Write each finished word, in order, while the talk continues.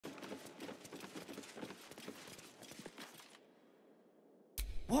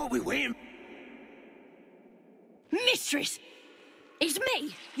What are we waiting? Mistress! It's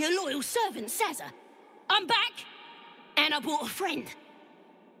me, your loyal servant, Sazza. I'm back, and I brought a friend.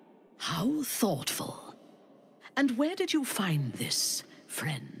 How thoughtful. And where did you find this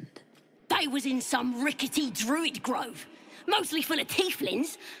friend? They was in some rickety druid grove, mostly full of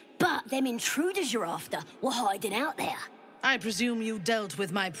tieflings, but them intruders you're after were hiding out there. I presume you dealt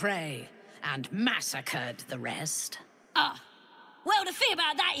with my prey and massacred the rest? Well, the thing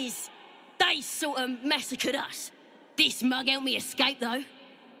about that is, they sort of massacred us. This mug helped me escape, though.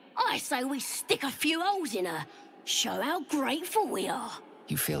 I say we stick a few holes in her, show how grateful we are.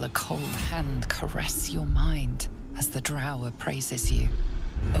 You feel a cold hand caress your mind as the drow praises you.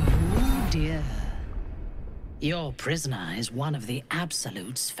 Oh dear. Your prisoner is one of the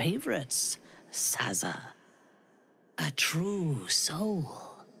Absolute's favorites, Sazza. A true soul.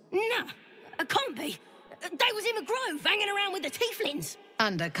 Nah, it can't be. They was in the grove, hanging around with the tieflings.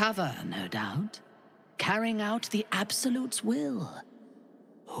 Undercover, no doubt. Carrying out the Absolute's will.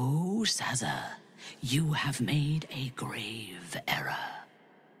 Oh, Sazza, you have made a grave error.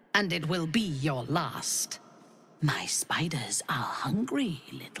 And it will be your last. My spiders are hungry,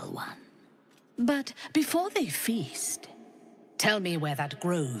 little one. But before they feast, tell me where that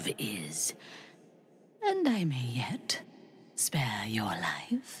grove is, and I may yet spare your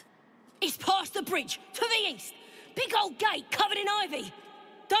life. It's past the bridge, to the east. Big old gate covered in ivy.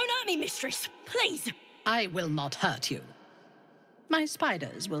 Don't hurt me, mistress, please. I will not hurt you. My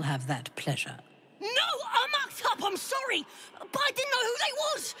spiders will have that pleasure. No, I mucked up, I'm sorry. But I didn't know who they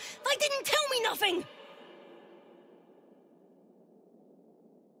was. They didn't tell me nothing.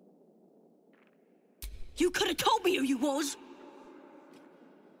 You could have told me who you was.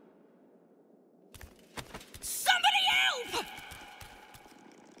 Somebody help!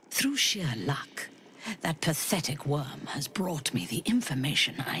 Through sheer luck, that pathetic worm has brought me the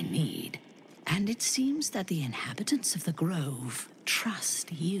information I need. And it seems that the inhabitants of the grove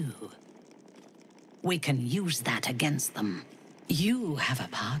trust you. We can use that against them. You have a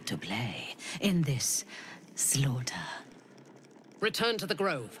part to play in this slaughter. Return to the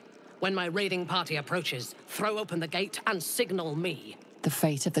grove. When my raiding party approaches, throw open the gate and signal me. The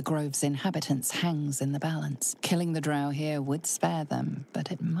fate of the grove's inhabitants hangs in the balance. Killing the drow here would spare them,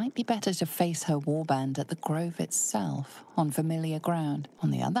 but it might be better to face her warband at the grove itself, on familiar ground.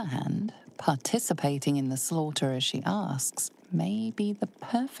 On the other hand, participating in the slaughter as she asks may be the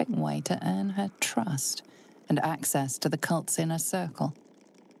perfect way to earn her trust and access to the cult's inner circle.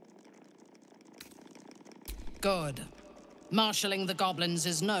 Good. Marshalling the goblins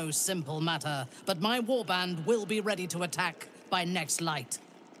is no simple matter, but my warband will be ready to attack by next light.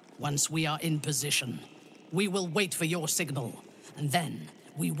 Once we are in position, we will wait for your signal, and then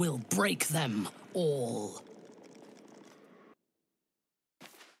we will break them all.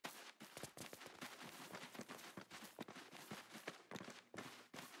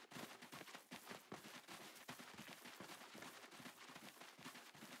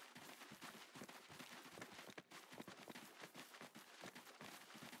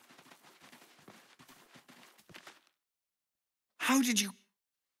 How did you...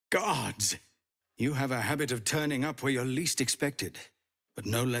 Gods! You have a habit of turning up where you're least expected, but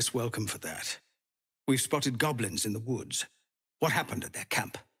no less welcome for that. We've spotted goblins in the woods. What happened at their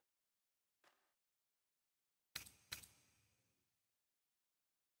camp?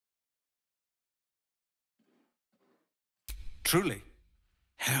 Truly?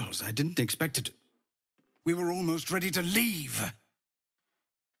 Hells, I didn't expect it. We were almost ready to leave.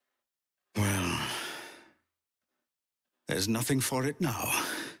 Well... there's nothing for it now.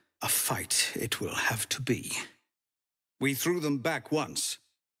 A fight it will have to be. We threw them back once.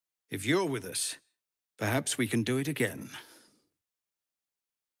 If you're with us, perhaps we can do it again.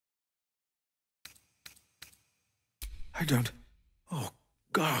 I don't... Oh,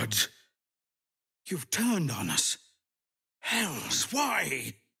 gods! You've turned on us. Hells,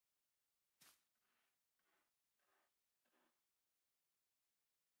 why?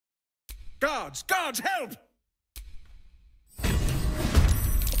 Guards! Guards, help!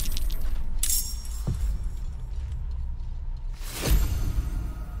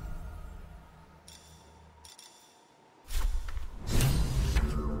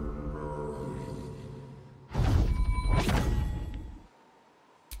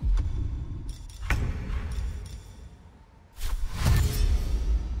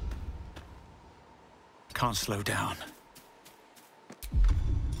 Can't slow down.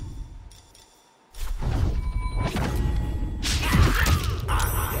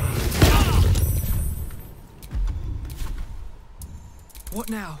 What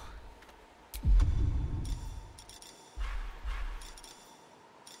now?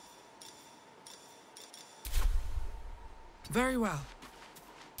 Very well.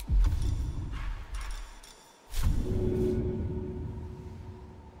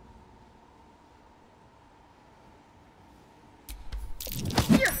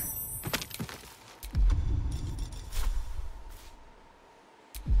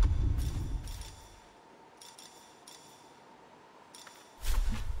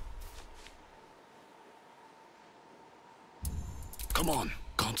 Come on,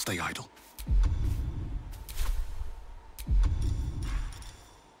 can't stay idle.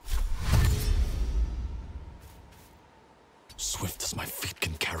 Swift as my feet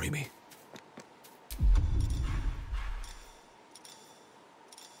can carry me.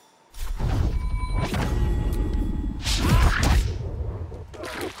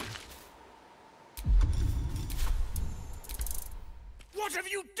 What have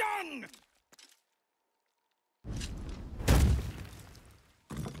you done?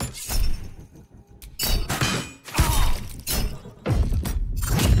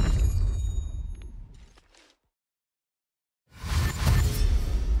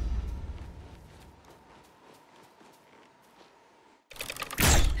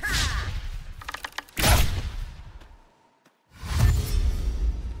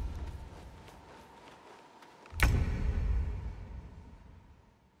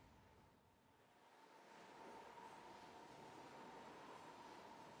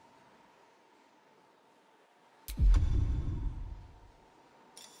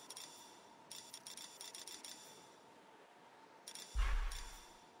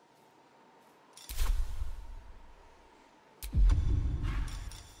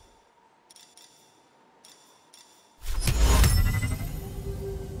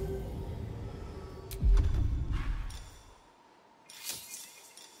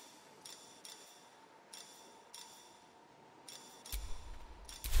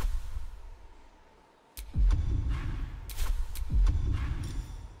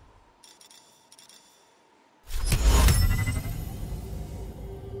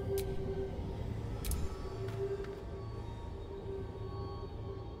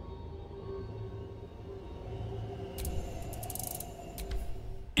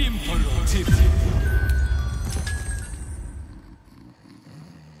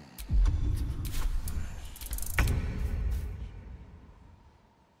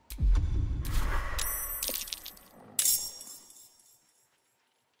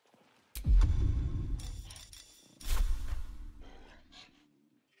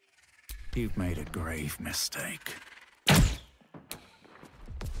 You've made a grave mistake.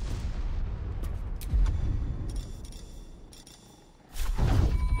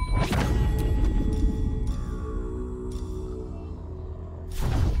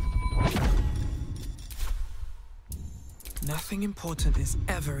 Nothing important is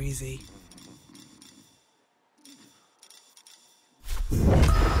ever easy.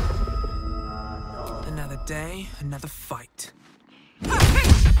 Another day, another fight.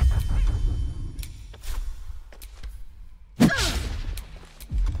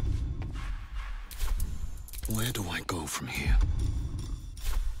 Where do I go from here?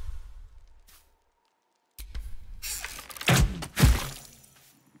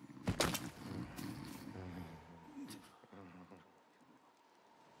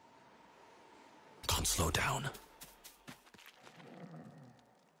 Can't slow down.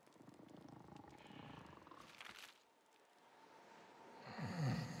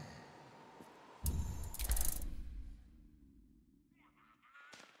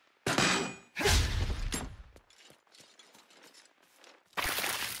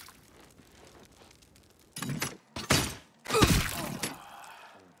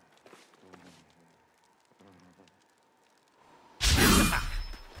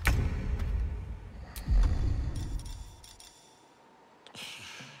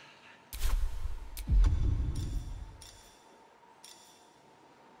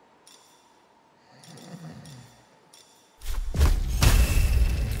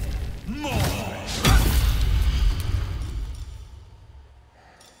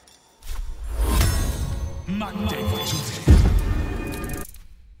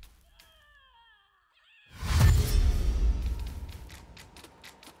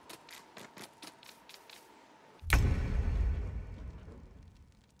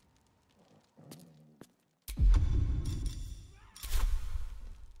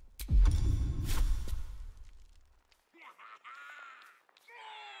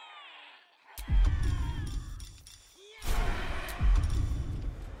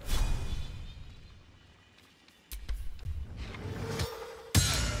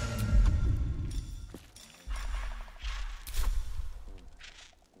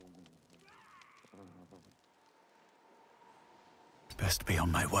 Best be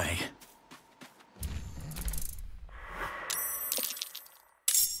on my way.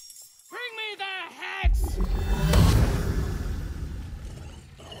 Bring me their heads!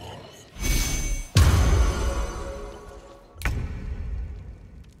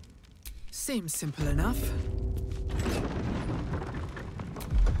 Seems simple enough.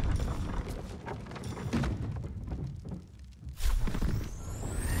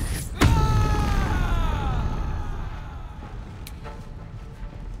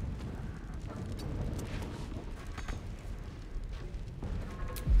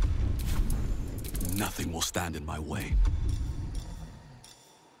 Nothing will stand in my way.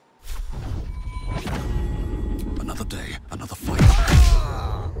 Another day, another fight.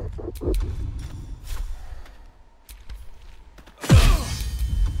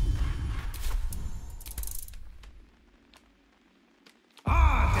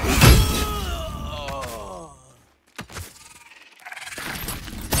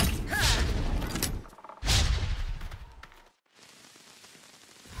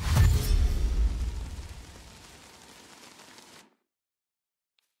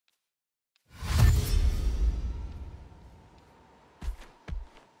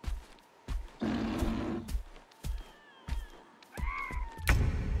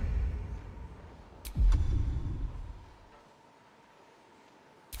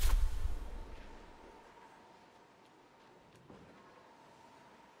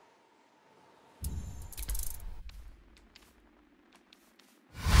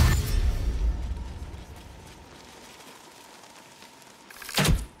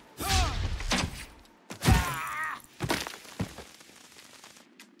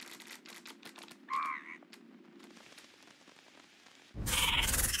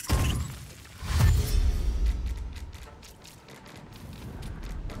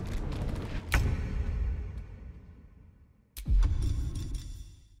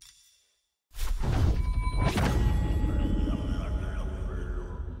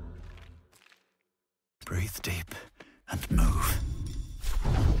 Breathe deep and move.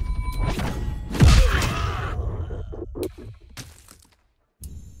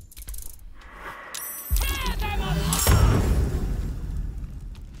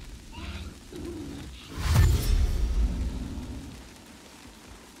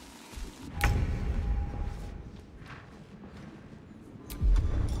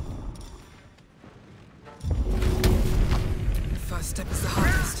 First step is the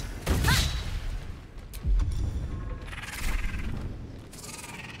hardest.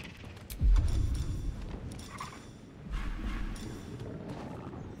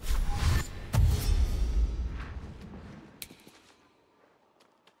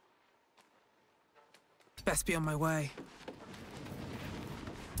 Best be on my way.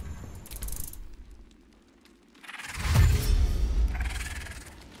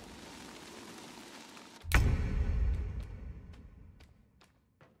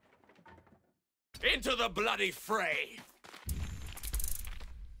 Into the bloody fray!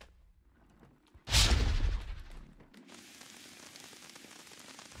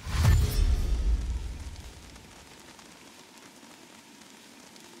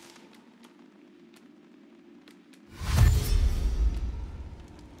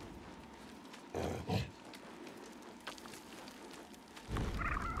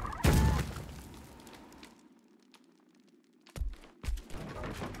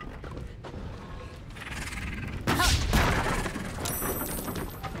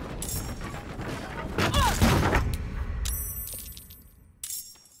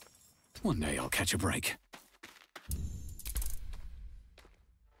 One day I'll catch a break.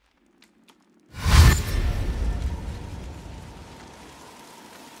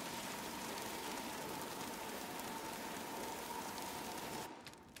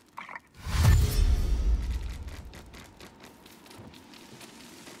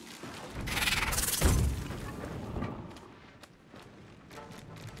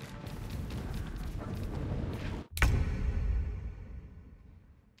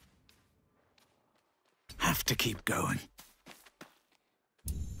 Have to keep going.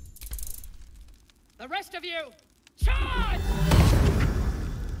 The rest of you, charge!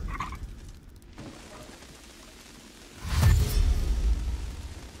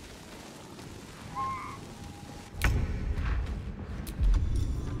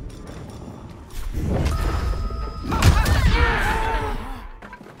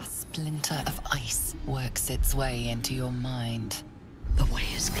 A splinter of ice works its way into your mind. The way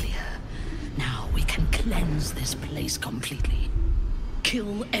is clear. Now we can cleanse this place completely.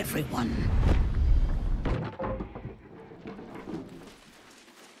 Kill everyone.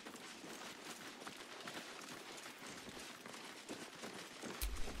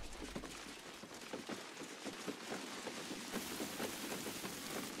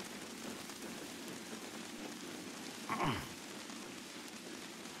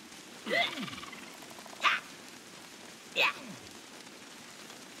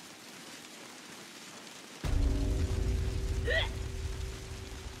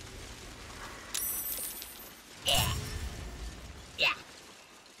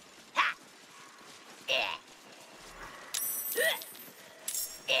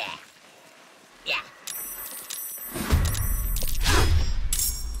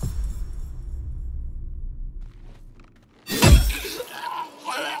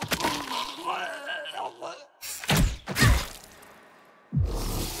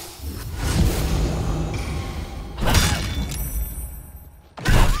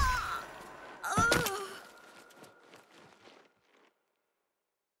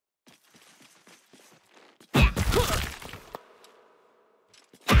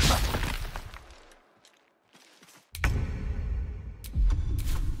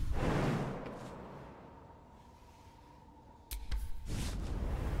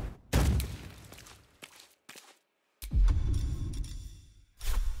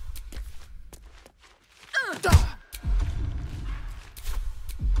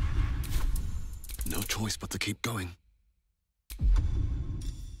 No choice but to keep going.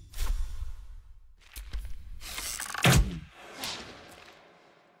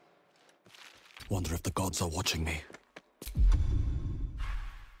 Wonder if the gods are watching me.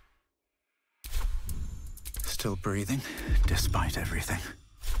 Still breathing, despite everything.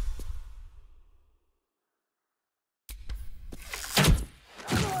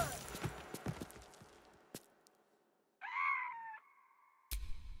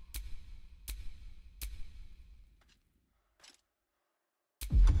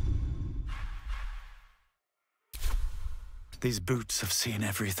 These boots have seen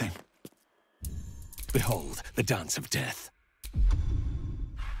everything. Behold, the dance of death.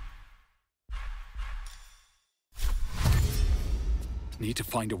 Need to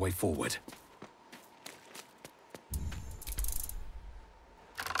find a way forward.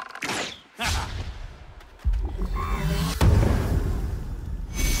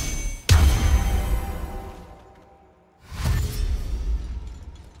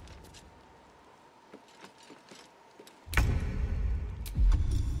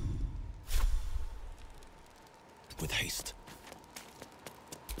 With haste.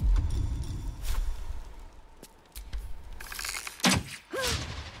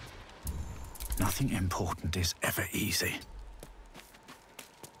 Nothing important is ever easy.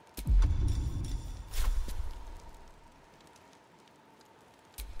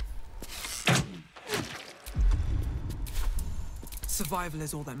 Survival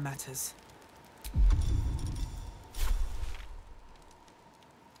is all that matters.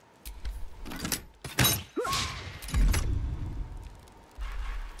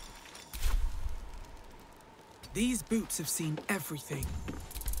 These boots have seen everything.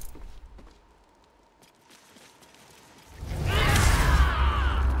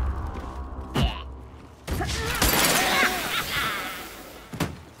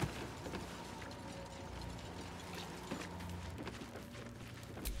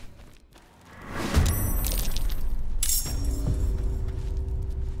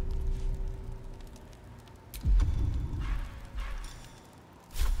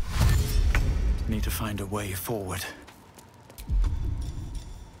 Need to find a way forward.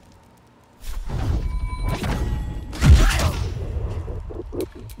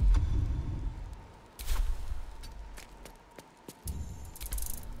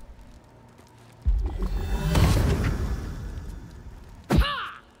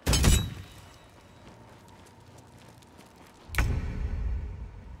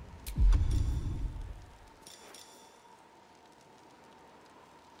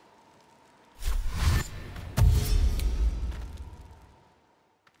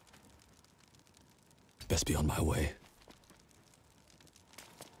 Best be on my way.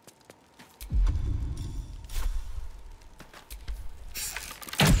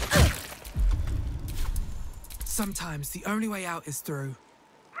 Sometimes the only way out is through.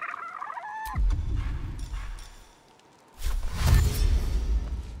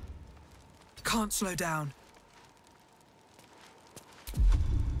 Can't slow down.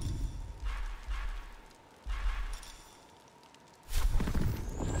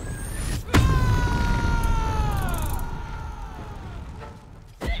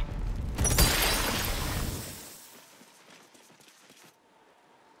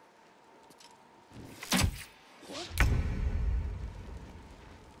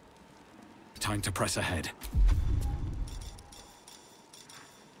 Time to press ahead.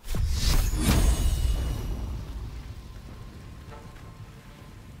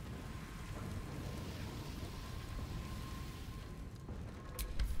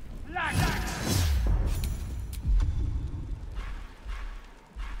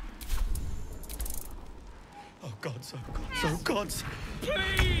 So gods.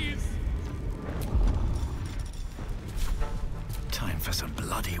 Please! Time for some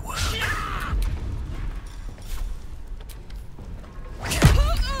bloody work.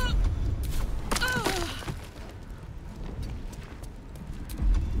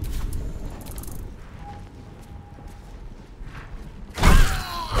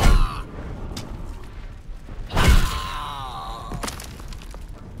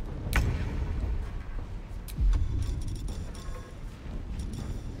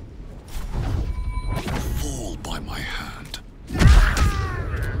 Fall by my hand.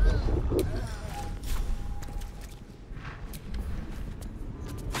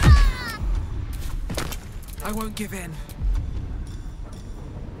 I won't give in.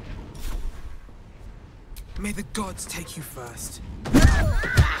 May the gods take you first.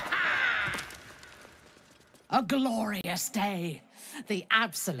 A glorious day. The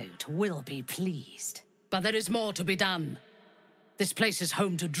Absolute will be pleased. But there is more to be done. This place is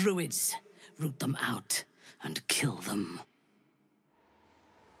home to druids. Root them out and kill them.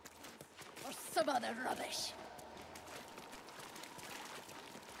 Or some other rubbish.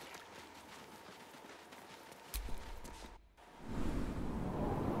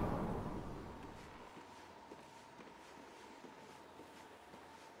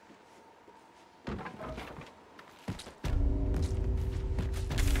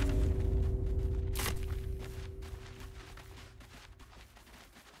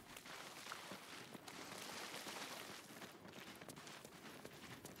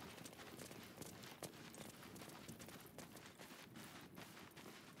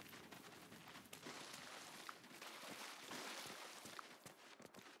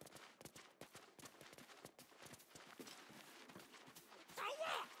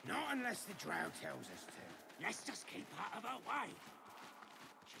 Not unless the drow tells us to. Let's just keep out of her way.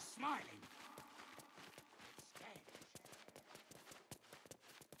 She's smiling. Scared.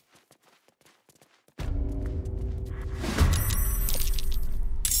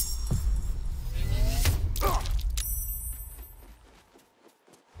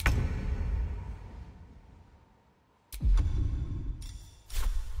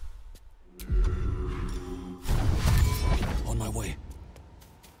 On my way.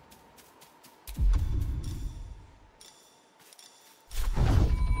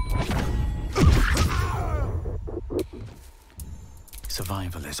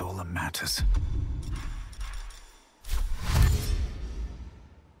 Survival is all that matters.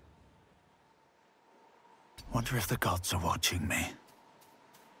 Wonder if the gods are watching me.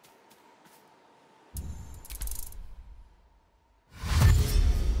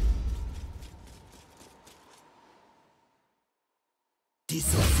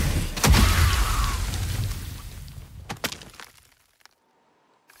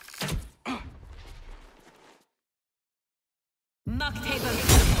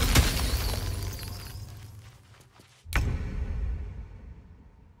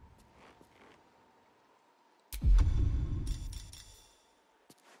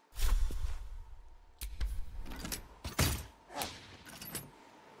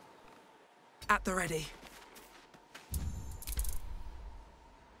 At the ready.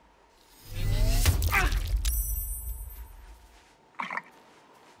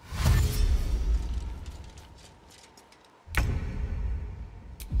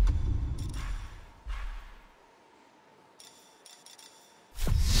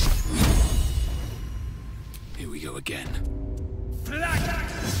 Here we go again.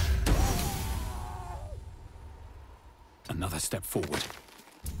 Another step forward.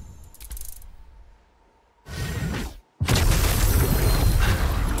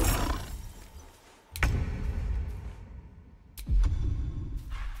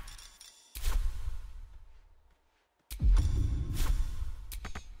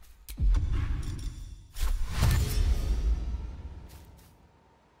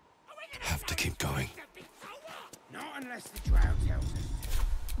 Have to keep going. Not unless the drow tells us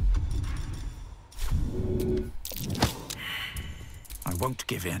to. I won't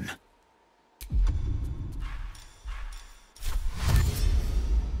give in.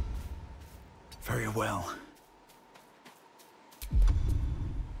 Very well.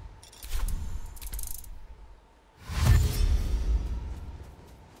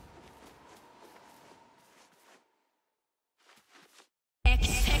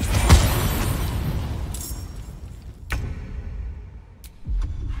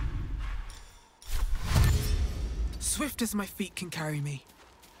 Swift as my feet can carry me.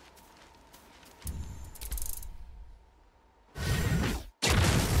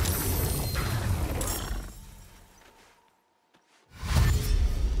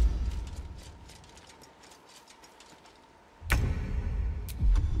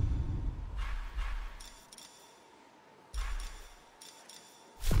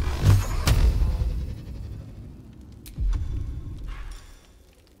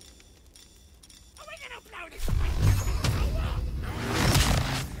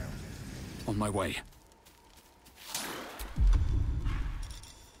 On my way.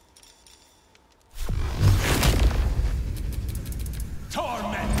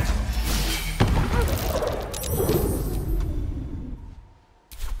 Torment!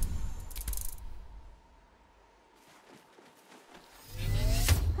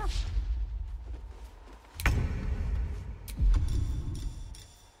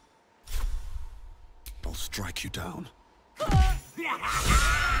 I'll strike you down.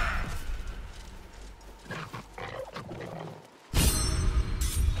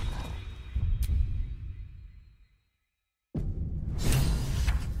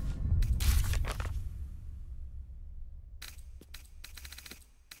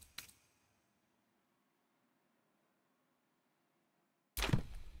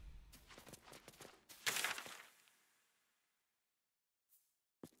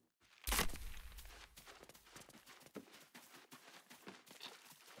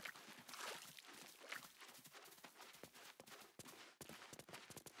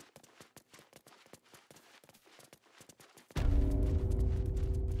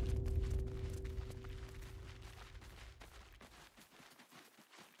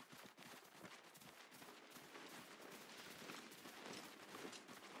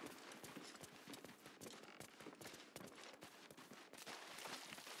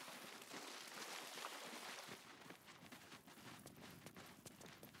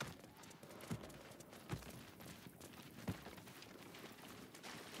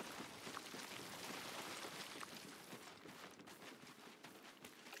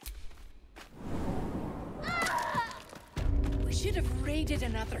 Should have raided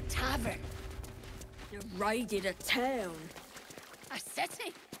another tavern. You raided a town. A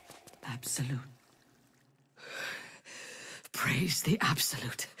city. Absolute. Praise the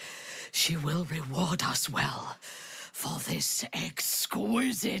Absolute. She will reward us well for this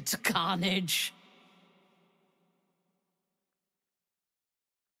exquisite carnage.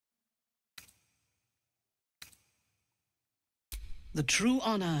 The true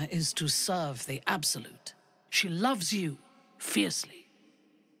honor is to serve the Absolute. She loves you fiercely.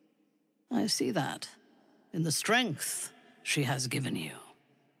 I see that in the strength she has given you.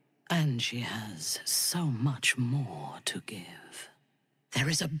 And she has so much more to give. There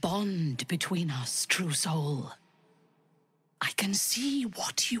is a bond between us, true soul. I can see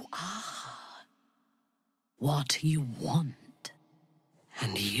what you are, what you want,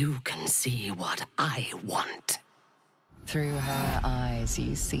 and you can see what I want. Through her eyes,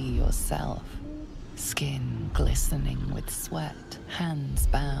 you see yourself. Skin glistening with sweat, hands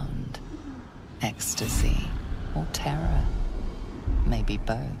bound. Ecstasy or terror, maybe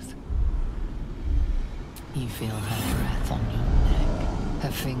both. You feel her breath on your neck,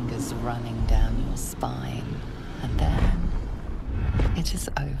 her fingers running down your spine, and then it is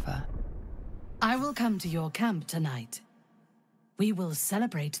over. I will come to your camp tonight. We will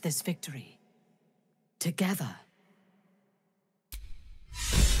celebrate this victory together.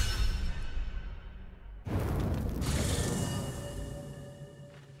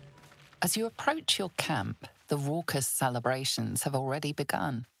 As you approach your camp, the raucous celebrations have already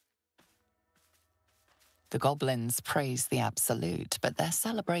begun. The goblins praise the Absolute, but their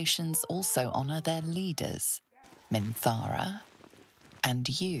celebrations also honor their leaders, Minthara and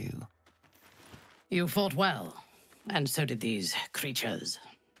you. You fought well, and so did these creatures,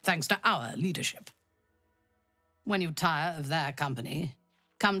 thanks to our leadership. When you tire of their company,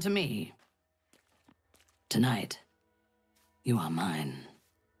 come to me. Tonight, you are mine.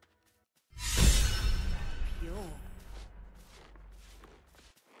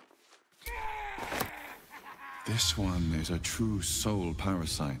 This one is a true soul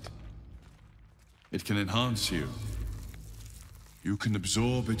parasite. It can enhance you. You can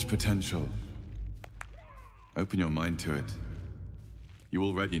absorb its potential. Open your mind to it. You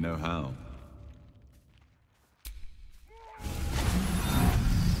already know how.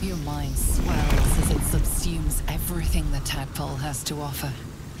 Your mind swells as it subsumes everything the tadpole has to offer.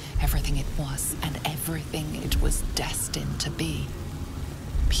 Everything it was and everything it was destined to be.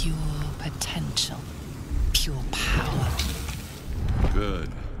 Pure potential. Pure power. Good.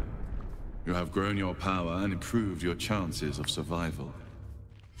 You have grown your power and improved your chances of survival.